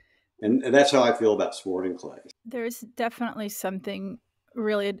 And that's how I feel about sporting clays. There's definitely something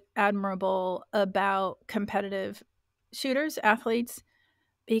really admirable about competitive shooters, athletes,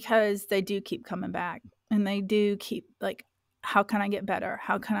 because they do keep coming back and they do keep like, how can I get better?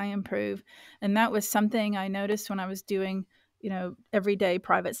 How can I improve? And that was something I noticed when I was doing, everyday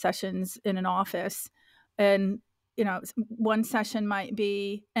private sessions in an office. And one session might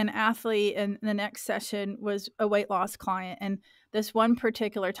be an athlete and the next session was a weight loss client. And this one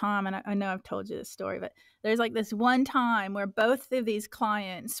particular time, and I know I've told you this story, but there's like this one time where both of these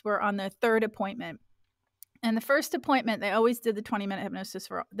clients were on their third appointment. And the first appointment, they always did the 20-minute hypnosis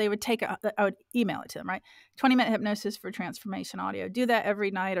they would I would email it to them, right? 20-minute hypnosis for transformation audio. Do that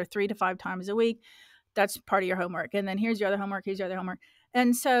every night or 3 to 5 times a week. That's part of your homework. And then here's your other homework, here's your other homework.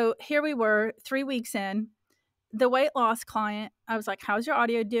 And so here we were 3 weeks in. The weight loss client, I was like, how's your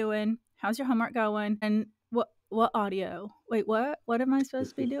audio doing? How's your homework going? And what audio? Wait, what? What am I supposed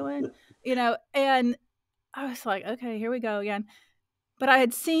to be doing? And I was like, okay, here we go again. But I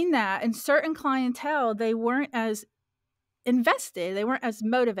had seen that in certain clientele, they weren't as invested. They weren't as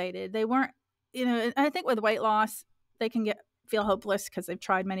motivated. They weren't, and I think with weight loss, they can feel hopeless because they've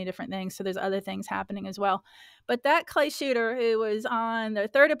tried many different things. So there's other things happening as well. But that clay shooter who was on their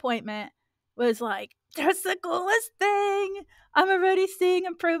third appointment was like, that's the coolest thing. I'm already seeing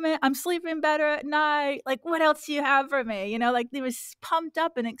improvement. I'm sleeping better at night. Like, what else do you have for me? Like they was pumped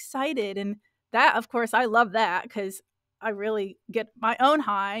up and excited. And that, of course, I love that because I really get my own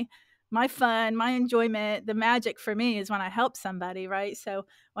high, my fun, my enjoyment. The magic for me is when I help somebody, right? So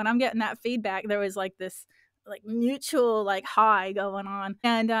when I'm getting that feedback, there was like this like mutual like high going on.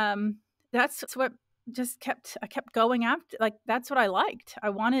 And that's what I kept going after. Like, that's what I liked. I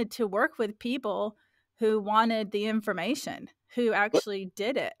wanted to work with people who wanted the information, who actually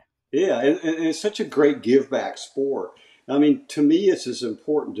did it. Yeah, and it's such a great give back sport. I mean, to me, it's as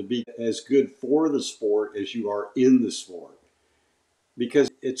important to be as good for the sport as you are in the sport, because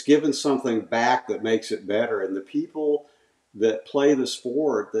it's given something back that makes it better. And the people that play the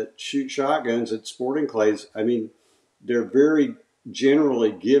sport, that shoot shotguns at sporting clays, I mean, they're very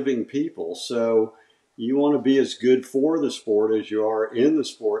generally giving people. So you want to be as good for the sport as you are in the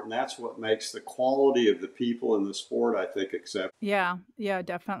sport. And that's what makes the quality of the people in the sport, I think, acceptable. Yeah,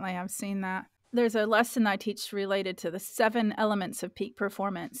 definitely. I've seen that. There's a lesson I teach related to the 7 elements of peak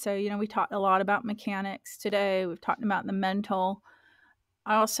performance. So, we talked a lot about mechanics today. We've talked about the mental.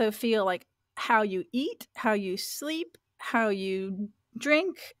 I also feel like how you eat, how you sleep, how you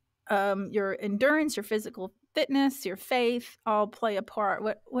drink, your endurance, your physical fitness, your faith all play a part.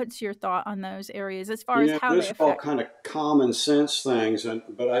 What's your thought on those areas as far as how they affect? Those are all kind of common sense things,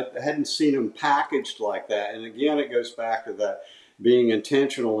 but I hadn't seen them packaged like that. And again, it goes back to that being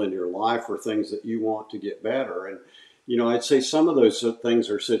intentional in your life for things that you want to get better. And, I'd say some of those things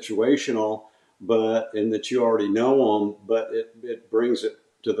are situational, and that you already know them, but it brings it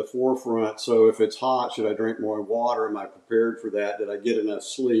to the forefront. So if it's hot, should I drink more water? Am I prepared for that? Did I get enough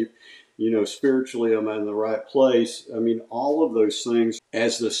sleep? Spiritually, am I in the right place? I mean, all of those things,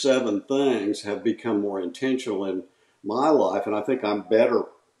 as the 7 things, have become more intentional in my life. And I think I'm better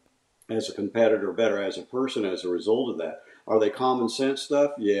as a competitor, better as a person as a result of that. Are they common sense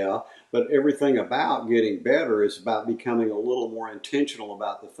stuff? Yeah. But everything about getting better is about becoming a little more intentional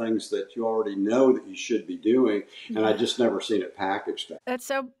about the things that you already know that you should be doing. And I just never seen it packaged. That's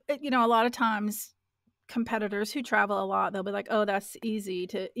so, a lot of times competitors who travel a lot, they'll be like, oh, that's easy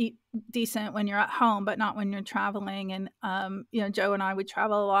to eat decent when you're at home, but not when you're traveling. And, Joe and I would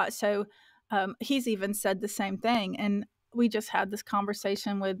travel a lot. So he's even said the same thing. And we just had this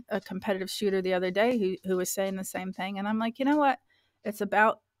conversation with a competitive shooter the other day who was saying the same thing. And I'm like, you know what? It's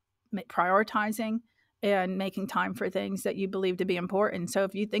about prioritizing and making time for things that you believe to be important. So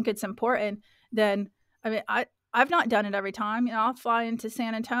if you think it's important, then, I've not done it every time. I'll fly into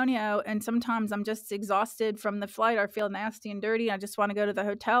San Antonio and sometimes I'm just exhausted from the flight or feel nasty and dirty. I just want to go to the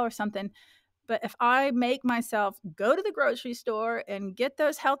hotel or something. But if I make myself go to the grocery store and get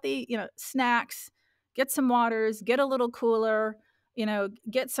those healthy, snacks, get some waters, get a little cooler,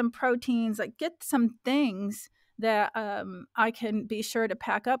 get some proteins, like get some things that I can be sure to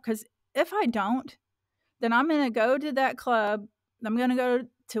pack up. Because if I don't, then I'm going to go to that club. I'm going to go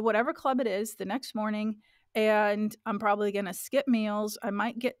to whatever club it is the next morning, and I'm probably going to skip meals. I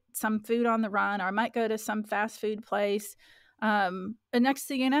might get some food on the run, or I might go to some fast food place. And next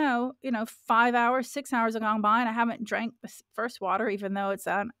thing you know, 5 hours, 6 hours have gone by, and I haven't drank the first water, even though it's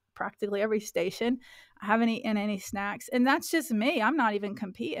on practically every station. I haven't eaten any snacks, and that's just me. I'm not even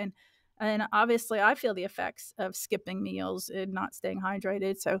competing. And obviously I feel the effects of skipping meals and not staying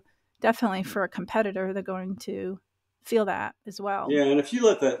hydrated. So definitely for a competitor, they're going to feel that as well. Yeah, and if you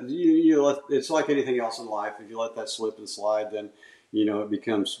let that, it's like anything else in life. If you let that slip and slide, then, it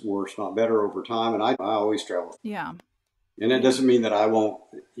becomes worse, not better over time. And I always travel. Yeah. And that doesn't mean that I won't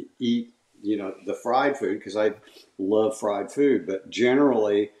eat, the fried food, because I love fried food. But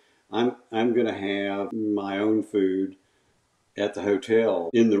generally, I'm going to have my own food at the hotel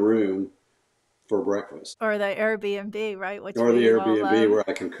in the room for breakfast. Or the Airbnb, right? Which Or the we all Airbnb love. where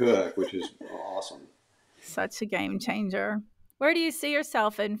I can cook, which is awesome. Such a game changer. Where do you see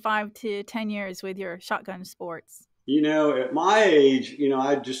yourself in 5 to 10 years with your shotgun sports? At my age,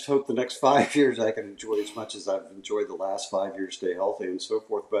 I just hope the next 5 years I can enjoy as much as I've enjoyed the last 5 years, stay healthy and so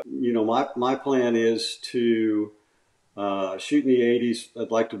forth. But, my plan is to shoot in the 80s. I'd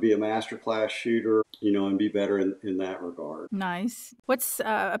like to be a master class shooter, and be better in that regard. Nice. What's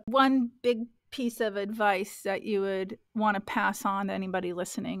one big piece of advice that you would want to pass on to anybody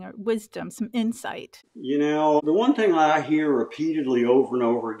listening, or wisdom, some insight? The one thing I hear repeatedly over and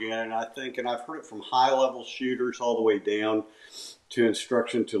over again, and I've heard it from high level shooters all the way down to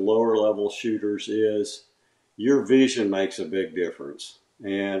instruction to lower level shooters, is your vision makes a big difference.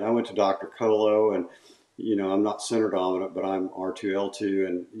 And I went to Dr. Colo, and I'm not center dominant, but I'm R2L2,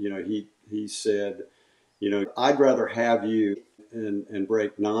 and he said, I'd rather have you and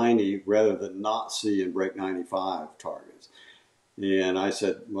break 90 rather than not see and break 95 targets. And I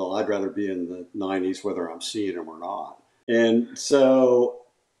said, well, I'd rather be in the 90s whether I'm seeing them or not. And so,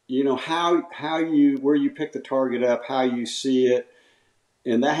 where you pick the target up, how you see it,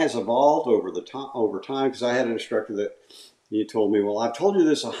 and that has evolved over time, because I had an instructor that he told me, well, I've told you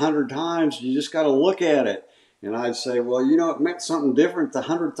this 100 times, you just got to look at it. And I'd say, well, it meant something different the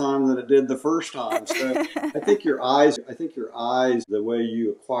 100th time than it did the first time. So I think your eyes, the way you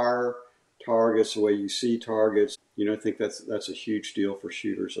acquire targets, the way you see targets, I think that's a huge deal for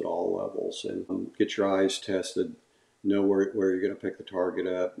shooters at all levels. And get your eyes tested, know where you're going to pick the target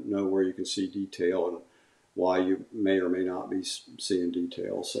up, know where you can see detail and why you may or may not be seeing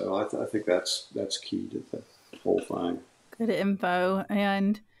detail. So I think that's key to the whole thing. Good info.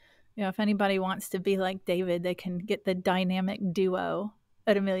 And if anybody wants to be like David, they can get the dynamic duo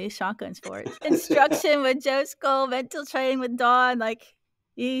at Amelia Shotgun Sports. Instruction with Joe Skull, mental training with Dawn. Like,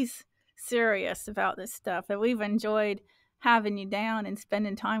 he's serious about this stuff. And we've enjoyed having you down and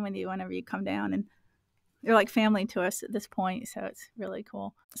spending time with you whenever you come down. And you're like family to us at this point, so it's really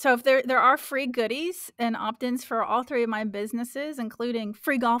cool. So if there are free goodies and opt-ins for all three of my businesses, including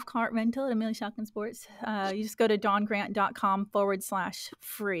free golf cart rental at Amelia Shotgun Sports, you just go to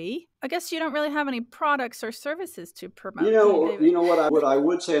dawngrant.com/free. I guess you don't really have any products or services to promote. What I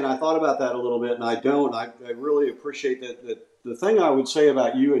would say, and I thought about that a little bit, and I don't. I really appreciate that. The thing I would say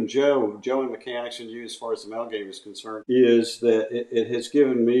about you and Joe and Mechanics, and you as far as the metal game is concerned, is that it has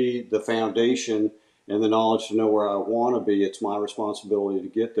given me the foundation and the knowledge to know where I want to be. It's my responsibility to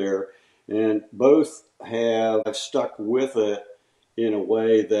get there. And both have stuck with it in a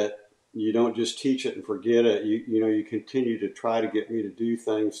way that you don't just teach it and forget it. You continue to try to get me to do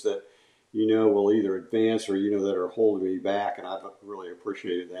things that will either advance or that are holding me back. And I've really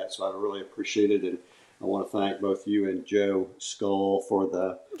appreciated that. So I really appreciate it. And I want to thank both you and Joe Skull for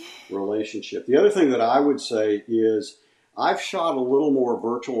the relationship. The other thing that I would say is I've shot a little more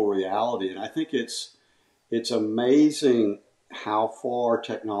virtual reality, and I think it's amazing how far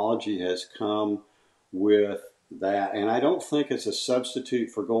technology has come with that. And I don't think it's a substitute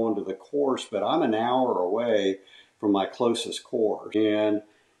for going to the course, but I'm an hour away from my closest course. And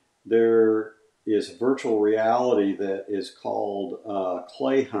there is virtual reality that is called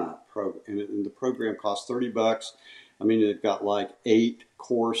Clay Hunt program, and the program costs $30. I mean, they've got like 8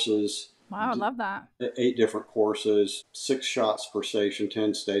 courses. Wow, I love that. 8 different courses, 6 shots per station,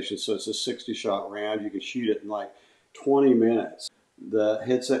 10 stations. So it's a 60-shot round. You can shoot it in like 20 minutes. The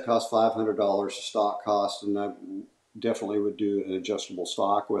headset costs $500 stock cost, and I definitely would do an adjustable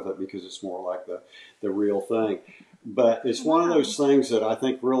stock with it because it's more like the real thing. But it's one of those things that I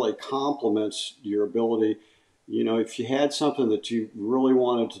think really complements your ability. If you had something that you really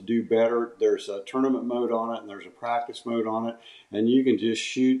wanted to do better, there's a tournament mode on it and there's a practice mode on it, and you can just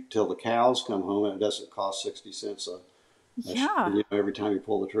shoot till the cows come home, and it doesn't cost 60 cents every time you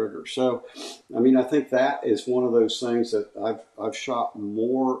pull the trigger. So, I think that is one of those things that I've shot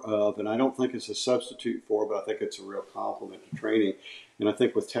more of, and I don't think it's a substitute for, but I think it's a real complement to training. And I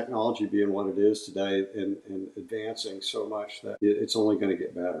think with technology being what it is today and advancing so much, that it's only going to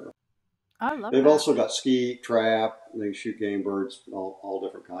get better. I love They've that. also got ski, trap, they shoot game birds, all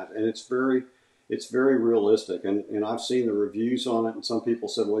different kinds. And it's very realistic. And I've seen the reviews on it, and some people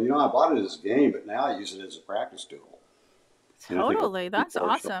said, well, I bought it as a game, but now I use it as a practice tool. Totally. That's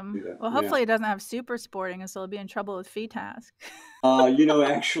awesome. Well, hopefully it doesn't have super sporting, so it'll be in trouble with FETASC.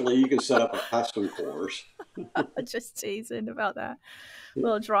 Actually, you can set up a custom course. Just teasing about that.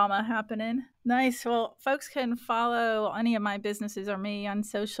 Little drama happening. Nice. Well, folks can follow any of my businesses or me on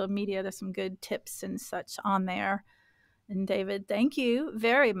social media. There's some good tips and such on there. And David, thank you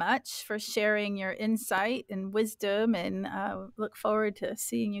very much for sharing your insight and wisdom, and look forward to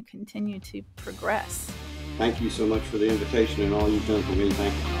seeing you continue to progress. Thank you so much for the invitation and all you've done for me.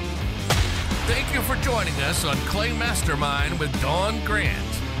 Thank you. Thank you for joining us on Clay Mastermind with Dawn Grant.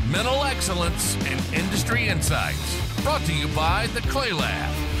 Mental excellence and industry insights. Brought to you by the Clay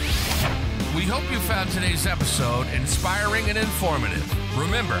Lab. We hope you found today's episode inspiring and informative.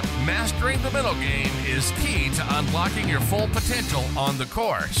 Remember, mastering the mental game is key to unlocking your full potential on the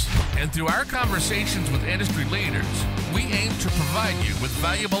course. And through our conversations with industry leaders, we aim to provide you with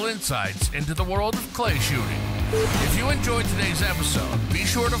valuable insights into the world of clay shooting. If you enjoyed today's episode, be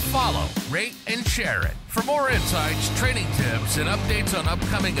sure to follow, rate, and share it. For more insights, training tips, and updates on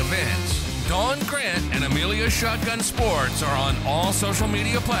upcoming events, Dawn Grant and Amelia Shotgun Sports are on all social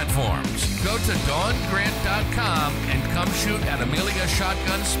media platforms. Go to dawngrant.com and come shoot at Amelia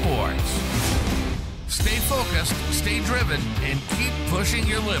Shotgun Sports. Stay focused, stay driven, and keep pushing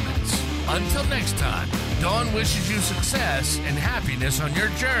your limits. Until next time, Dawn wishes you success and happiness on your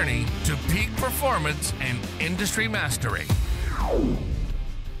journey to peak performance and industry mastery.